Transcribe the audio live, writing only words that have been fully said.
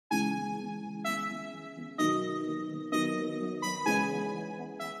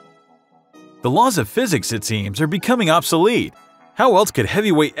The laws of physics, it seems, are becoming obsolete. How else could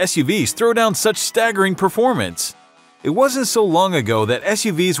heavyweight SUVs throw down such staggering performance? It wasn't so long ago that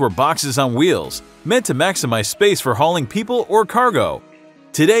SUVs were boxes on wheels, meant to maximize space for hauling people or cargo.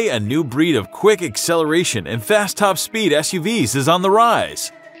 Today, a new breed of quick acceleration and fast top speed SUVs is on the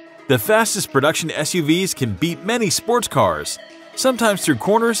rise. The fastest production SUVs can beat many sports cars, sometimes through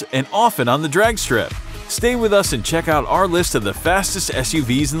corners and often on the drag strip. Stay with us and check out our list of the fastest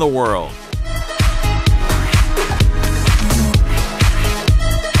SUVs in the world.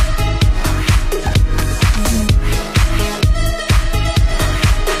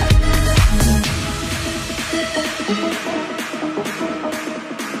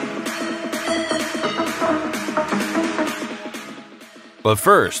 But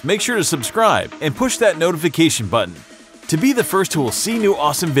first, make sure to subscribe and push that notification button to be the first who will see new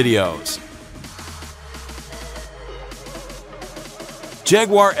awesome videos.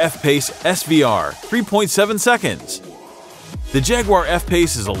 Jaguar F-Pace SVR 3.7 seconds. The Jaguar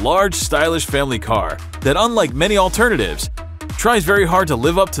F-Pace is a large, stylish family car that, unlike many alternatives, tries very hard to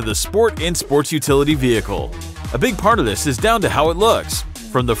live up to the sport and sports utility vehicle. A big part of this is down to how it looks.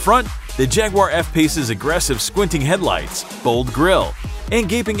 From the front, the Jaguar F-Pace's aggressive squinting headlights, bold grille, and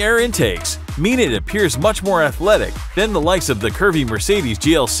gaping air intakes mean it appears much more athletic than the likes of the curvy Mercedes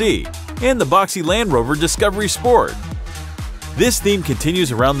GLC and the boxy Land Rover Discovery Sport. This theme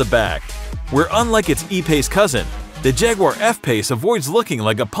continues around the back, where unlike its E-Pace cousin, the Jaguar F-Pace avoids looking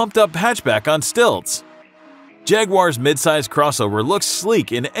like a pumped-up hatchback on stilts. Jaguar's midsize crossover looks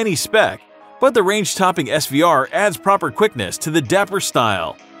sleek in any spec, but the range-topping SVR adds proper quickness to the dapper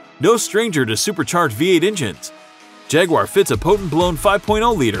style. No stranger to supercharged V8 engines, Jaguar fits a potent blown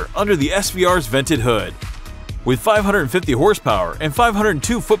 5.0-liter under the SVR's vented hood. With 550 horsepower and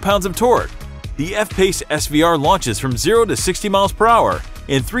 502 foot-pounds of torque, the F-Pace SVR launches from 0 to 60 miles per hour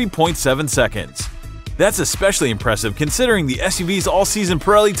in 3.7 seconds. That's especially impressive considering the SUV's all-season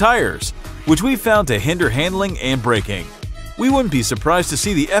Pirelli tires, which we found to hinder handling and braking. We wouldn't be surprised to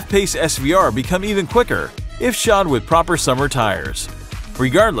see the F-Pace SVR become even quicker if shod with proper summer tires.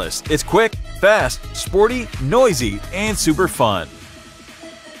 Regardless, it's quick, fast, sporty, noisy, and super fun.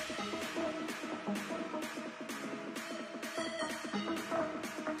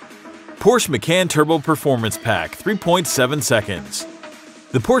 Porsche Macan Turbo Performance Pack 3.7 seconds.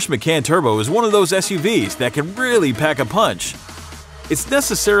 The Porsche Macan Turbo is one of those SUVs that can really pack a punch. It's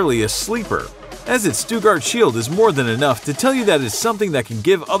necessarily a sleeper, as its Stuttgart Shield is more than enough to tell you that it's something that can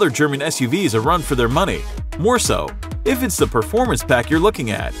give other German SUVs a run for their money. More so, if it's the performance pack you're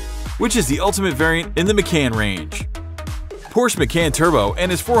looking at, which is the ultimate variant in the Macan range. Porsche Macan Turbo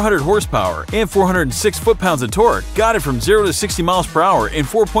and its 400 horsepower and 406 foot-pounds of torque got it from 0 to 60 miles per hour in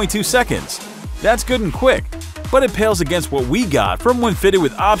 4.2 seconds. That's good and quick, but it pales against what we got from when fitted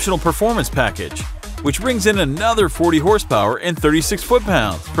with optional performance package, which brings in another 40 horsepower and 36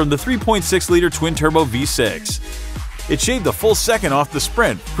 foot-pounds from the 3.6-liter twin-turbo V6. It shaved a full second off the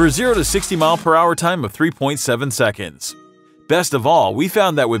sprint for a 0 to 60 mile per hour time of 3.7 seconds. Best of all, we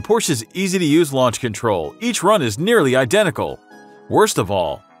found that with Porsche's easy-to-use launch control, each run is nearly identical. Worst of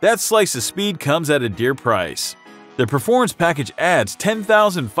all, that slice of speed comes at a dear price. The performance package adds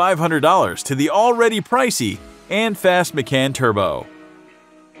 $10,500 to the already pricey and fast Macan Turbo.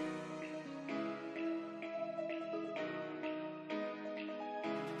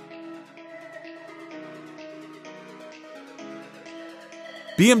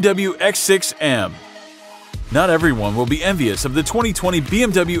 BMW X6M. Not everyone will be envious of the 2020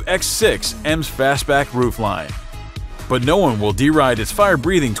 BMW X6M's fastback roofline. But no one will deride its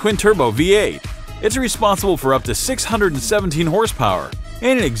fire-breathing twin-turbo V8. It's responsible for up to 617 horsepower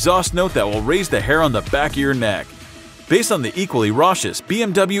and an exhaust note that will raise the hair on the back of your neck. Based on the equally raucous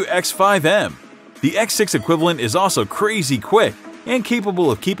BMW X5M, the X6 equivalent is also crazy quick and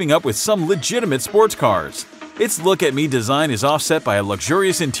capable of keeping up with some legitimate sports cars. Its look-at-me design is offset by a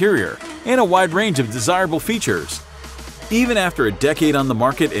luxurious interior and a wide range of desirable features. Even after a decade on the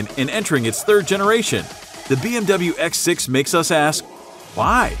market and entering its third generation, the BMW X6 makes us ask,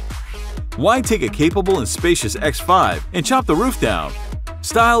 why? Why take a capable and spacious X5 and chop the roof down?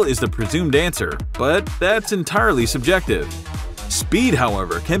 Style is the presumed answer, but that's entirely subjective. Speed,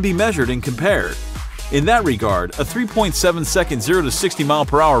 however, can be measured and compared. In that regard, a 3.7 second 0 to 60 mile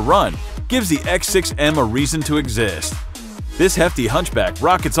per hour run gives the X6M a reason to exist. This hefty hunchback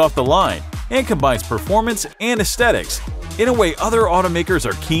rockets off the line and combines performance and aesthetics in a way other automakers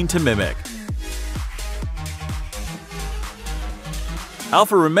are keen to mimic.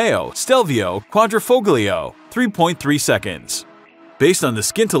 Alfa Romeo Stelvio Quadrifoglio 3.3 seconds. Based on the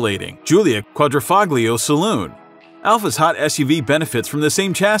scintillating Giulia Quadrifoglio saloon, Alfa's hot SUV benefits from the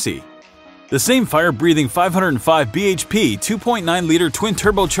same chassis. The same fire-breathing 505 bhp 2.9-liter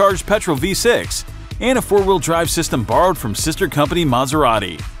twin-turbocharged petrol V6 and a four-wheel drive system borrowed from sister company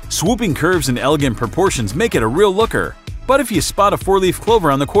Maserati. Swooping curves and elegant proportions make it a real looker, but if you spot a four-leaf clover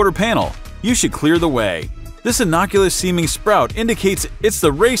on the quarter panel, you should clear the way. This innocuous-seeming sprout indicates it's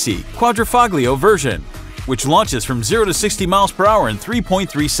the racy Quadrifoglio version, which launches from 0 to 60 miles per hour in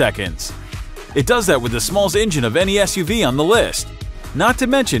 3.3 seconds. It does that with the smallest engine of any SUV on the list. Not to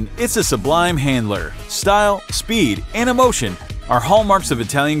mention, it's a sublime handler. Style, speed, and emotion are hallmarks of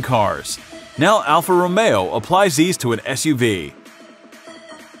Italian cars. Now Alfa Romeo applies these to an SUV.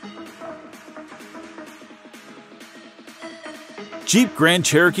 Jeep Grand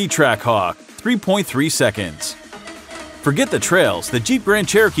Cherokee Trackhawk, 3.3 seconds. Forget the trails, the Jeep Grand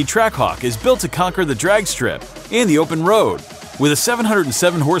Cherokee Trackhawk is built to conquer the drag strip and the open road. With a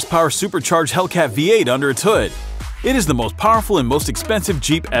 707 horsepower supercharged Hellcat V8 under its hood, it is the most powerful and most expensive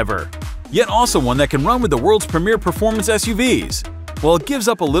Jeep ever, yet also one that can run with the world's premier performance SUVs, while it gives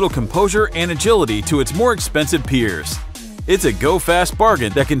up a little composure and agility to its more expensive peers. It's a go-fast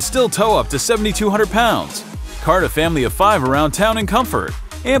bargain that can still tow up to 7,200 pounds, cart a family of 5 around town in comfort,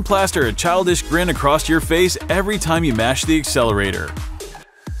 and plaster a childish grin across your face every time you mash the accelerator.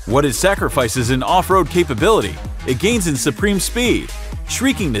 What it sacrifices in off-road capability, it gains in supreme speed,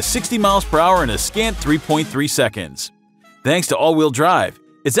 shrieking to 60 miles per hour in a scant 3.3 seconds. Thanks to all-wheel drive,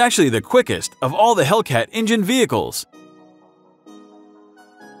 it's actually the quickest of all the Hellcat engine vehicles.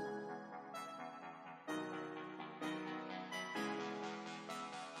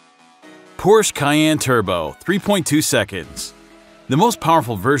 Porsche Cayenne Turbo, 3.2 seconds. The most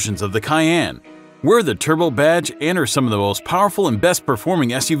powerful versions of the Cayenne wear the Turbo badge and are some of the most powerful and best performing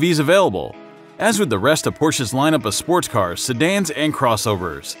SUVs available. As with the rest of Porsche's lineup of sports cars, sedans, and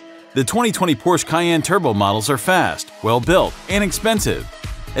crossovers, the 2020 Porsche Cayenne Turbo models are fast, well-built, and expensive.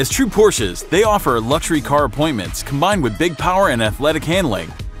 As true Porsches, they offer luxury car appointments combined with big power and athletic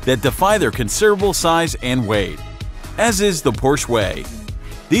handling that defy their considerable size and weight. As is the Porsche way.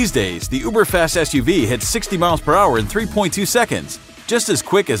 These days, the uber-fast SUV hits 60 miles per hour in 3.2 seconds, just as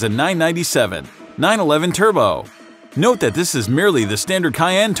quick as a 997 911 Turbo. Note that this is merely the standard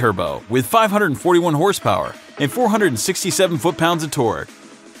Cayenne Turbo with 541 horsepower and 467 foot-pounds of torque.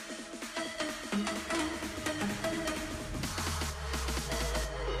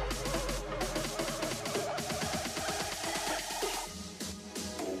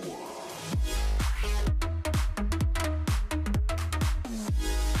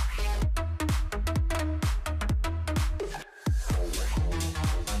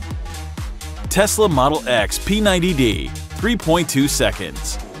 Tesla Model X P90D, 3.2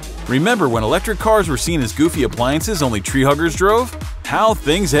 seconds. Remember when electric cars were seen as goofy appliances only tree huggers drove? How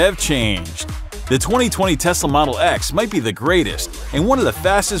things have changed. The 2020 Tesla Model X might be the greatest and one of the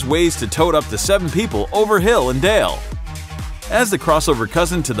fastest ways to tote up to 7 people over hill and dale. As the crossover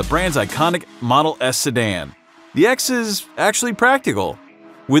cousin to the brand's iconic Model S sedan, the X is actually practical.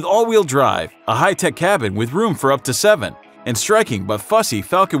 With all-wheel drive, a high-tech cabin with room for up to 7, and striking but fussy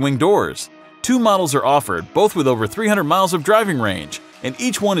Falcon Wing doors. 2 models are offered, both with over 300 miles of driving range, and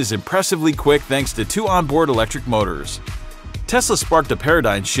each one is impressively quick thanks to 2 onboard electric motors. Tesla sparked a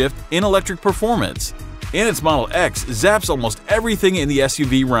paradigm shift in electric performance, and its Model X zaps almost everything in the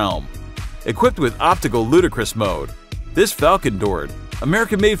SUV realm. Equipped with optical ludicrous mode, this Falcon-doored,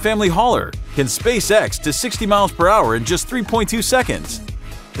 American-made family hauler can space X to 60 miles per hour in just 3.2 seconds.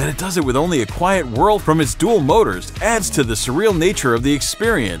 That it does it with only a quiet whirl from its dual motors adds to the surreal nature of the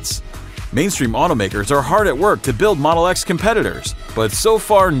experience. Mainstream automakers are hard at work to build Model X competitors, but so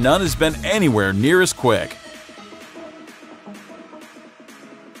far none has been anywhere near as quick.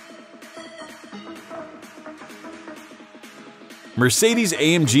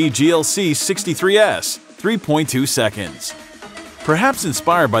 Mercedes-AMG GLC 63S, 3.2 seconds. Perhaps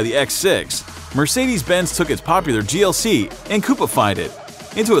inspired by the X6, Mercedes-Benz took its popular GLC and coupified it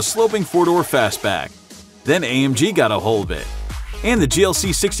into a sloping 4-door fastback. Then AMG got a hold of it, and the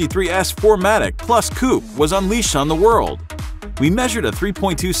GLC 63S 4MATIC Plus Coupe was unleashed on the world. We measured a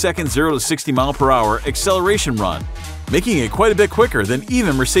 3.2 second 0 to 60 mile per hour acceleration run, making it quite a bit quicker than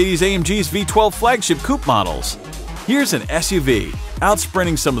even Mercedes-AMG's V12 flagship coupe models. Here's an SUV,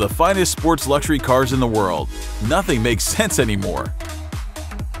 outsprinting some of the finest sports luxury cars in the world. Nothing makes sense anymore.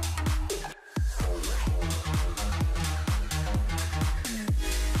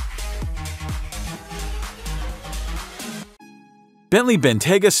 Bentley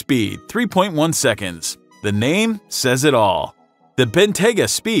Bentayga Speed, 3.1 seconds. The name says it all. The Bentayga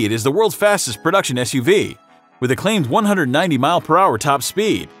Speed is the world's fastest production SUV, with a claimed 190 mile per hour top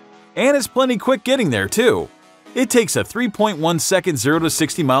speed. And it's plenty quick getting there too. It takes a 3.1 second 0 to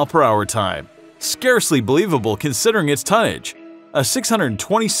 60 mph time. Scarcely believable considering its tonnage. A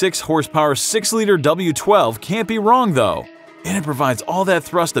 626 horsepower 6-liter W12 can't be wrong though. And it provides all that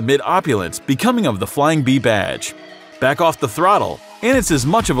thrust amid opulence, becoming of the Flying Bee badge. Back off the throttle, and it's as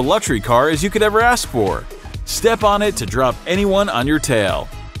much of a luxury car as you could ever ask for. Step on it to drop anyone on your tail.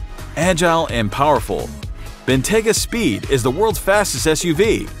 Agile and powerful, Bentayga Speed is the world's fastest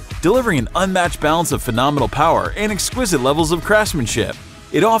SUV, delivering an unmatched balance of phenomenal power and exquisite levels of craftsmanship.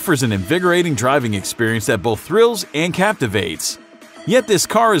 It offers an invigorating driving experience that both thrills and captivates. Yet this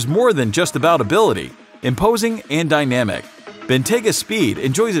car is more than just about ability. Imposing and dynamic, Bentayga Speed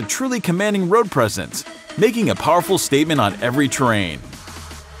enjoys a truly commanding road presence, making a powerful statement on every terrain.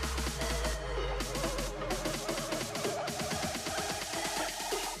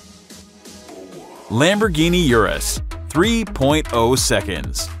 Lamborghini Urus, 3.0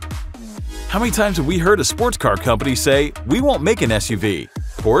 seconds. How many times have we heard a sports car company say, "We won't make an SUV"?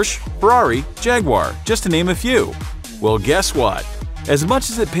 Porsche, Ferrari, Jaguar, just to name a few. Well, guess what? As much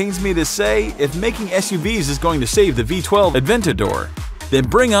as it pains me to say, if making SUVs is going to save the V12 Aventador, then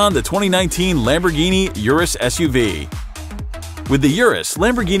bring on the 2019 Lamborghini Urus SUV. With the Urus,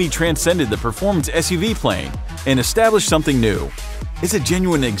 Lamborghini transcended the performance SUV plane and established something new. It's a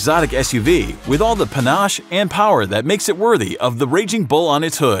genuine exotic SUV with all the panache and power that makes it worthy of the raging bull on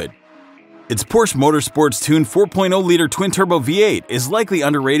its hood. Its Porsche Motorsport's tuned 4.0-liter twin-turbo V8 is likely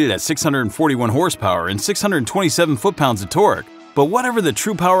underrated at 641 horsepower and 627 foot-pounds of torque, but whatever the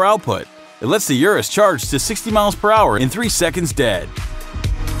true power output, it lets the Urus charge to 60 miles per hour in 3 seconds dead.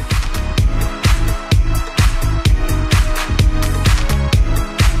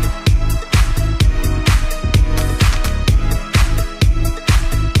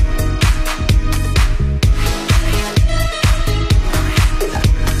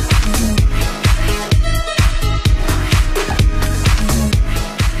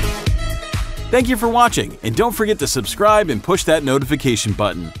 Thank you for watching, and don't forget to subscribe and push that notification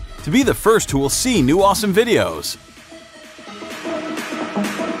button to be the first who will see new awesome videos.